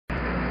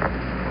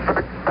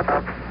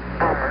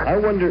I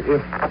wonder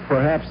if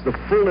perhaps the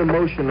full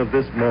emotion of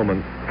this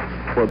moment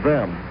for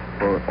them,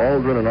 for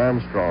Aldrin and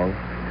Armstrong,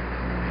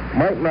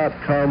 might not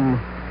come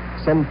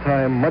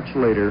sometime much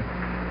later,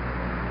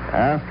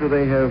 after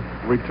they have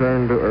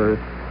returned to Earth,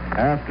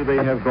 after they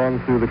have gone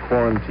through the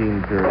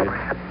quarantine period,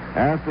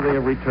 after they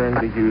have returned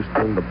to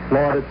Houston, the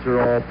plaudits are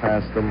all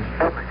past them,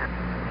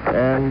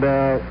 and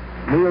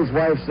Neil's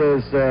wife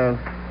says,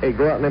 hey,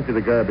 go out and empty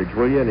the garbage,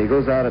 will you? And he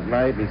goes out at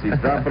night, and he's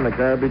dropping the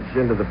garbage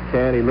into the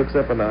can. He looks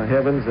up in the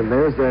heavens, and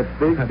there's that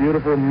big,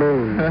 beautiful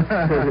moon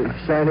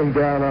shining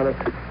down on it.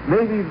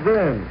 Maybe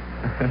then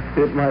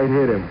it might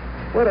hit him.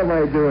 What am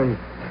I doing?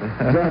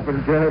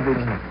 Dropping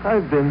garbage.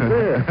 I've been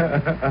there.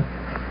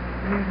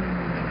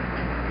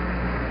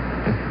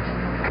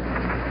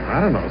 I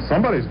don't know.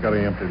 Somebody's got to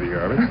empty the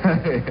garbage.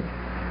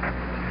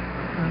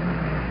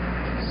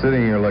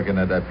 Sitting here looking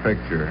at that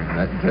picture and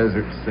that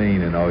desert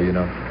scene and all, you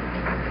know.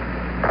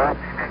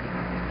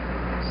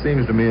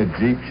 Seems to me a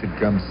Jeep should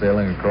come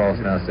sailing across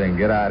now saying,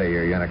 get out of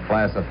here, you're in a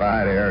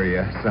classified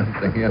area or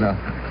something, you know.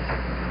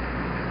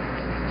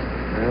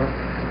 Well,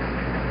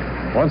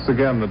 once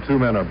again, the two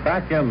men are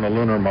back in the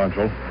lunar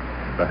module.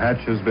 The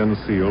hatch has been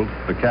sealed.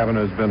 The cabin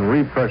has been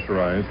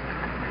repressurized.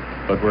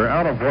 But we're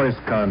out of voice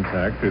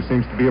contact. There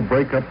seems to be a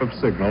breakup of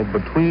signal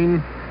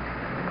between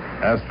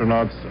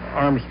astronauts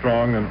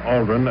Armstrong and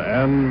Aldrin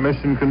and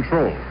mission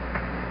control.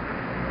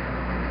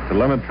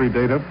 Telemetry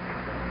data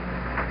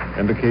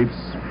indicates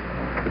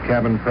the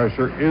cabin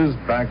pressure is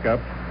back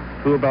up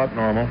to about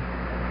normal,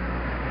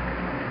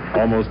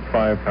 almost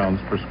 5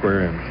 pounds per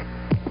square inch.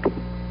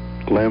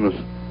 LEM's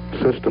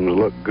systems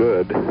look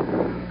good.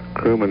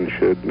 Crewmen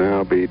should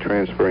now be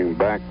transferring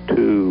back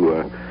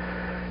to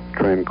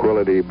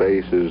Tranquility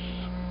Base's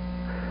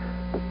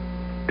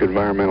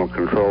environmental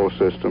control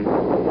system,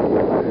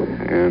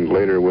 and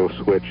later we'll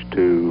switch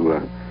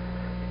to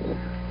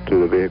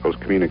the vehicle's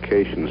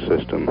communication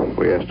system.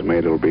 We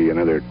estimate it'll be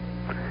another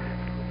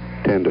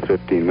 10 to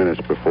 15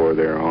 minutes before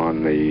they're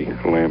on the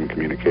LEM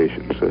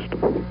communication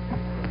system.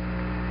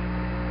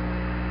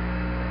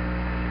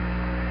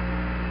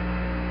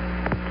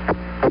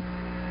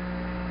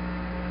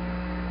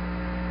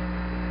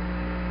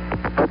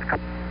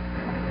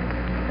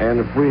 And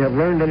if we have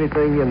learned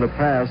anything in the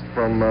past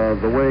from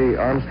the way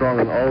Armstrong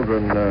and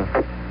Aldrin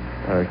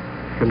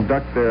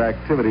conduct their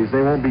activities,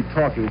 they won't be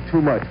talking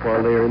too much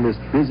while they are in this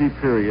busy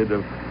period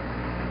of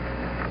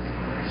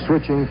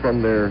switching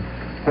from their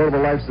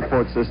portable life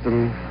support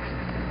system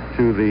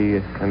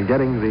to and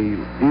getting the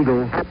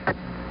Eagle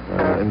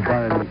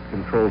environment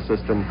control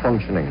system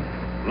functioning.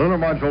 Lunar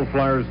module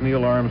flyers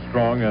Neil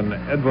Armstrong and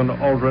Edwin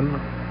Aldrin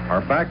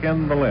are back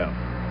in the LEM.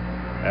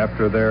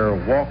 After their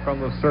walk on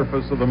the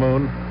surface of the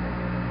moon,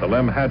 the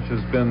LEM hatch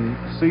has been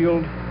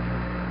sealed.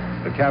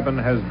 The cabin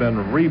has been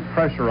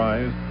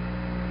repressurized.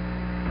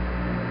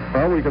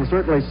 Well, we can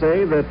certainly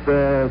say that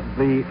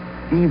the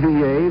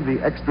EVA, the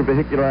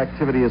extravehicular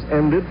activity, has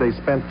ended. They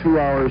spent 2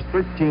 hours,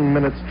 13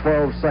 minutes,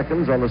 12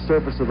 seconds on the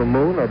surface of the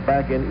moon, are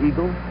back in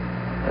Eagle,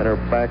 and are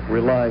back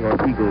relying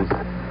on Eagle's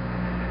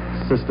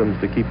systems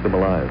to keep them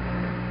alive.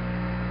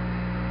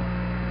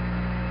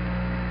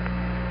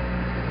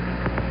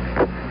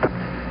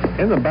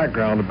 In the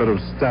background, a bit of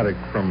static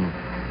from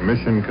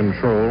mission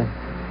control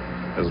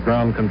as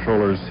ground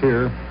controllers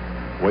here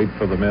wait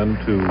for the men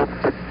to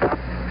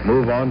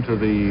move on to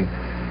the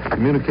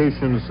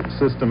communications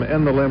system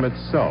in the LEM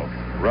itself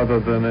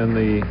rather than in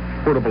the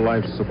portable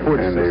life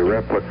support system. And a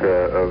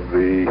replica of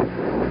the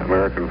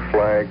American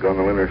flag on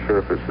the lunar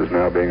surface is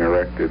now being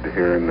erected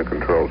here in the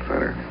control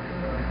center.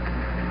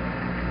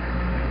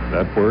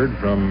 That word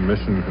from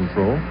mission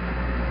control.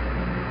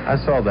 I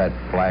saw that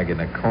flag in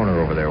the corner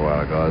over there a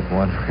while ago. I was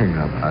wondering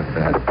about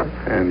that.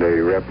 And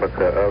a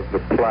replica of the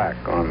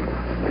plaque on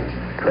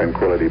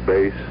Tranquility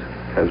Base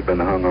has been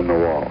hung on the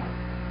wall.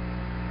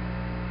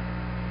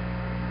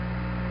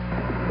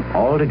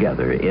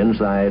 Altogether,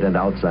 inside and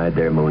outside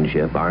their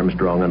moonship,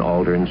 Armstrong and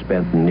Aldrin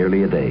spent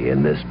nearly a day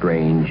in this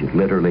strange,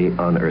 literally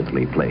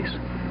unearthly place.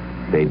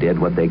 They did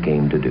what they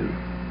came to do.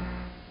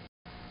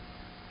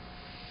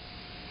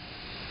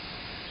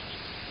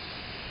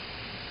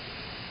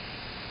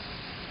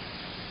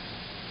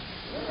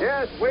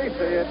 Yes, we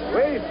see it.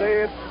 We see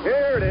it.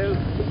 Here it is.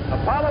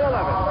 Apollo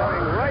 11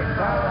 coming right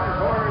down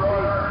toward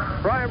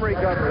the primary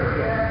government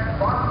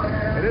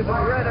center. It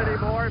isn't red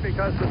anymore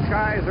because the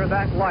skies are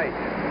that light.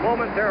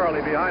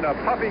 Momentarily behind a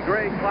puffy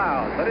gray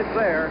cloud, but it's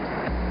there.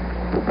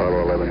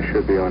 Apollo 11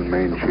 should be on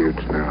main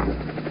chutes now.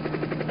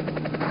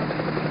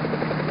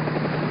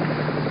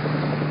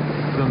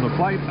 Then the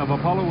flight of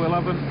Apollo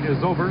 11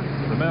 is over.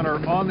 The men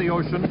are on the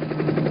ocean.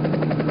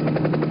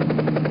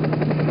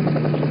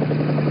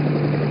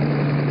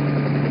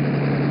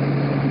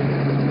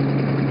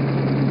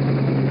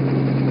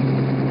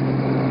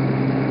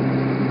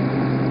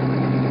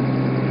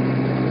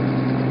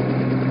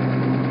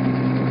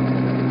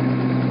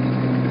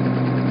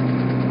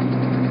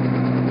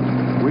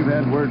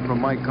 Word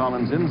from Mike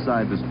Collins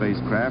inside the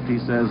spacecraft. He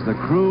says the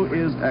crew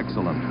is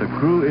excellent. The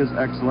crew is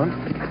excellent.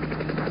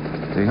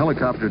 The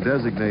helicopter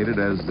designated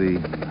as the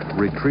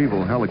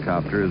retrieval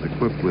helicopter is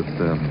equipped with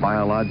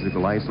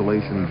biological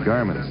isolation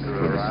garments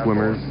for the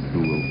swimmers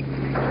who will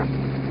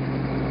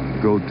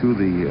go to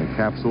the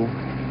capsule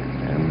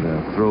and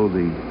throw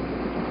the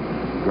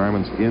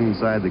garments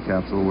inside the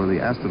capsule where the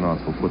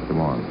astronauts will put them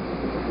on.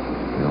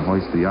 They'll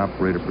hoist the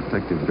operator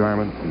protective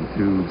garment and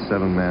 2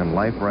 7-man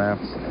life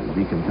rafts and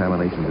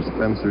decontamination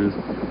dispensers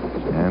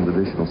and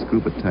additional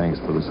scuba tanks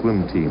for the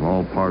swim team,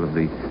 all part of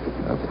the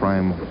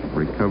prime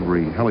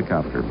recovery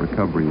helicopter,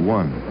 Recovery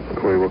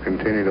 1. We will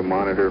continue to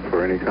monitor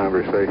for any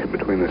conversation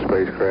between the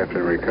spacecraft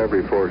and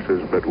recovery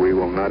forces, but we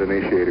will not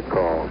initiate a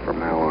call from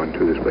now on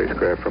to the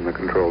spacecraft from the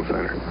control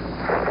center.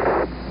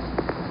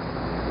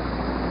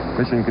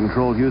 Mission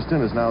Control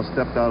Houston has now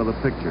stepped out of the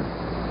picture,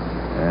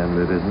 and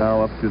it is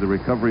now up to the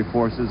recovery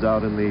forces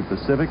out in the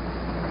Pacific.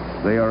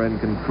 They are in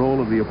control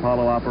of the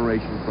Apollo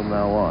operation from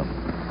now on.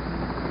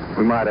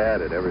 We might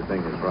add it.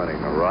 Everything is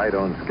running right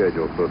on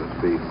schedule, so to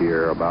speak,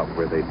 here, about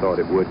where they thought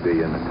it would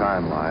be in the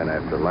timeline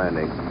after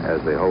landing,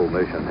 as the whole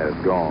mission has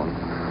gone.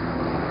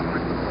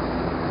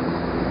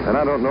 And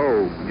I don't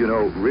know,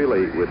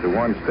 really, with the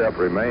one step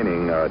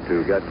remaining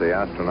to get the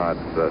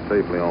astronauts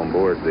safely on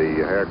board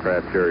the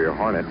aircraft carrier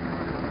Hornet,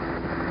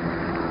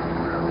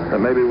 that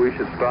maybe we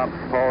should stop,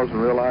 pause,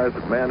 and realize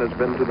that man has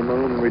been to the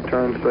moon and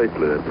returned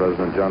safely, that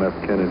President John F.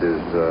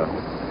 Kennedy's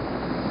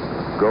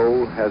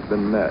goal has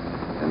been met.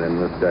 And in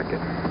this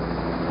decade.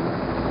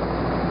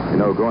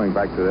 Going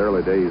back to the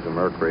early days of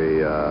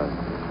Mercury,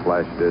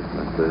 flash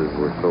distances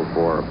were so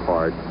far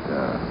apart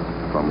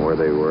from where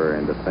they were,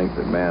 and to think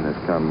that man has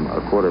come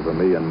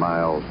 250,000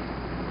 miles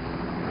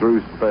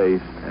through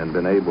space and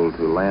been able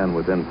to land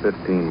within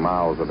 15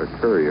 miles of a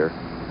courier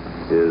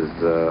is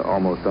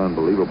almost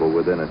unbelievable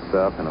within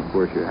itself. And of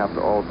course, you have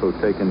to also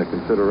take into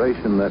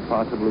consideration that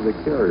possibly the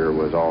carrier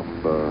was off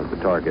the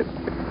target.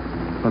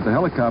 But the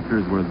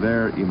helicopters were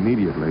there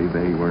immediately.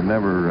 They were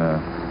never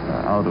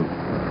out of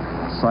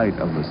sight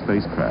of the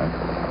spacecraft.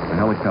 The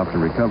helicopter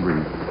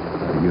recovery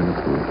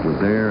units were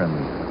there, and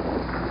the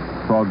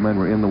frogmen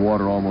were in the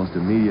water almost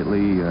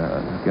immediately,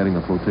 getting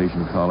the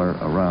flotation collar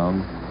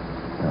around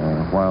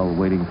while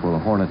waiting for the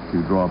Hornet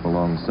to draw up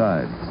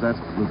alongside. So that's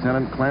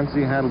Lieutenant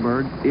Clancy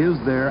Heidelberg is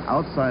there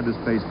outside the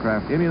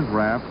spacecraft in his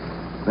raft.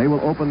 They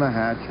will open the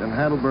hatch, and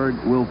Heidelberg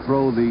will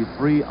throw the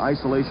 3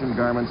 isolation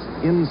garments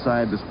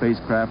inside the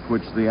spacecraft,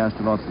 which the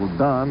astronauts will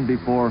don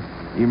before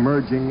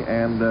emerging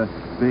and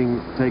being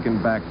taken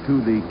back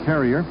to the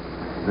carrier.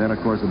 Then,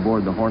 of course,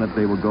 aboard the Hornet,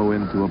 they will go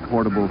into a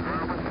portable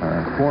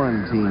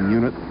quarantine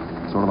unit,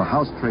 sort of a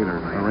house trailer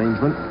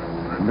arrangement,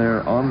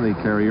 there on the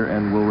carrier,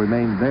 and will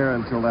remain there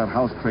until that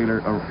house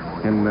trailer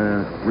can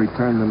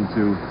return them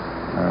to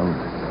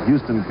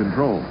Houston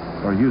Control,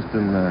 or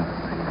Houston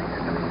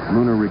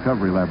Lunar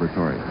Recovery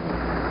Laboratory.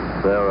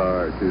 There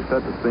are, to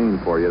set the scene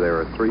for you, there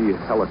are 3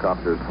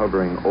 helicopters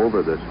hovering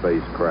over the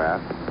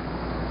spacecraft.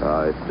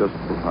 It's just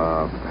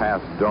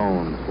past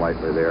Dome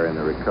slightly there in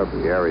the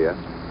recovery area.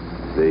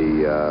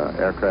 The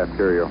aircraft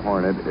carrier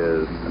Hornet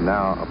is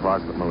now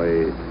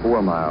approximately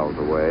 4 miles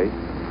away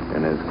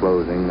and is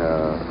closing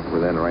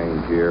within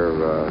range here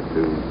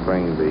to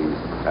bring the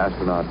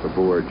astronauts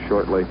aboard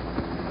shortly.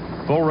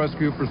 Full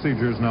rescue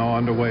procedures now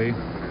underway.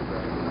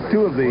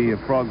 Two of the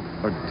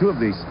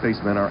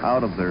spacemen are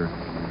out of their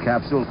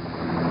capsule.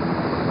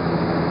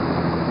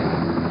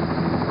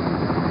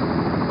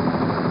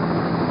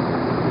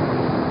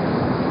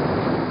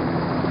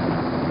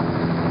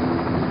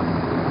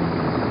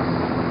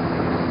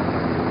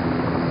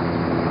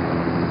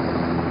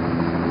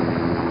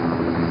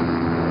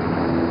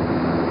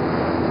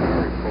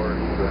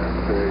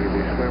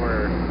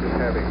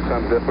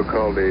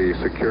 Difficulty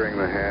securing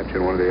the hatch,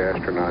 and one of the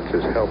astronauts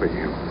is helping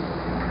him.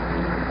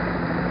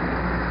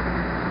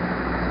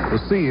 The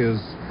sea is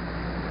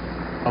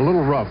a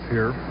little rough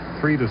here.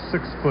 3 to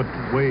 6 foot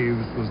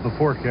waves was the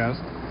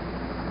forecast.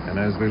 And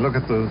as we look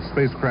at the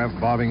spacecraft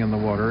bobbing in the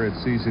water,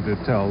 it's easy to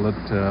tell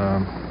that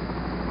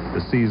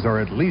the seas are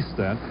at least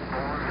that.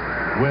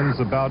 Winds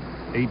about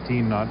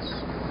 18 knots.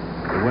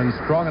 The wind's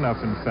strong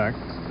enough, in fact,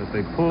 that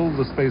they pulled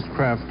the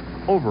spacecraft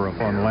over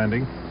upon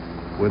landing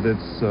with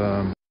its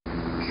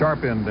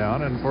sharp end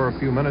down, and for a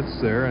few minutes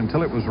there,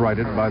 until it was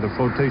righted by the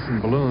flotation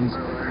balloons,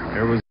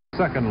 there was a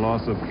second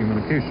loss of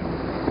communication.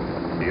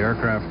 The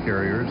aircraft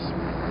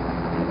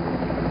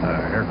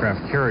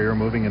carrier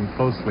moving in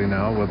closely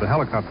now with the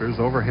helicopters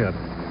overhead.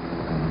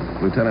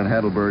 Lieutenant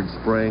Heidelberg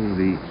spraying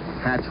the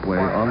hatchway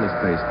on the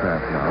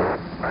spacecraft now.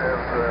 I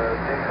have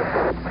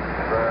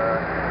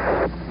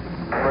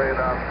sprayed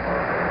on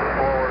the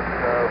forward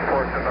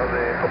portion of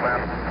the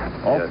command.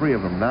 All 3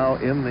 of them now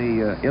in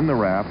the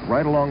raft,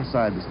 right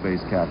alongside the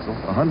space capsule,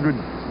 100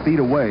 feet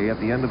away at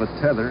the end of a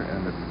tether,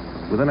 and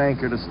with an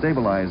anchor to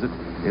stabilize it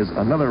is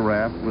another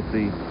raft with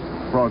the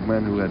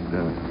frogmen who had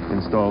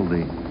installed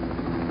the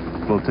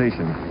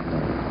flotation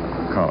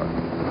collar.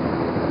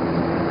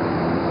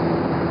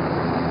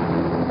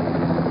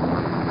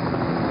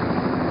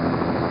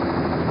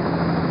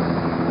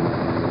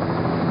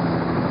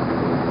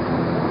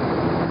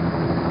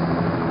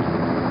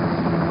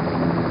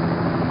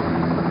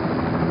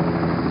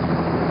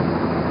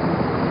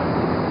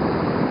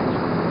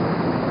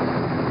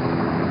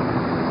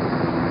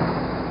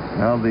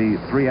 Now,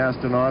 the 3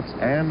 astronauts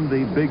and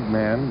the big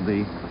man,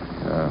 the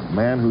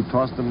man who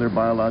tossed them their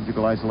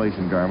biological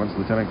isolation garments,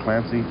 Lieutenant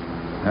Clancy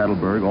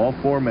Heidelberg, all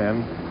 4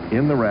 men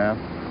in the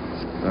raft,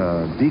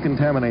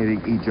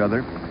 decontaminating each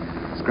other,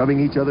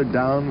 scrubbing each other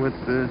down with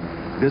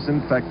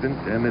disinfectant,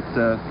 and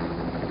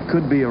it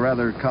could be a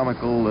rather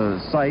comical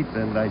sight,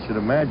 and I should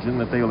imagine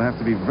that they will have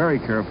to be very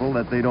careful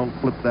that they don't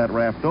flip that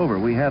raft over.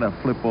 We had a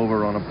flip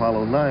over on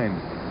Apollo 9,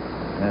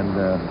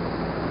 and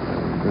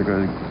they're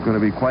going to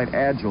be quite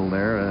agile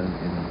there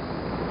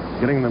in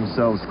getting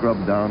themselves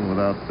scrubbed down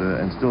without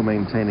and still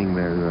maintaining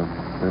their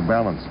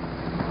balance.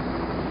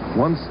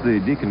 Once the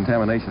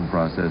decontamination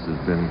process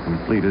has been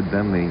completed,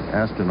 then the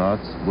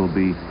astronauts will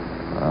be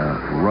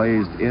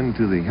raised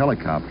into the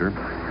helicopter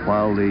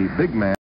while the big man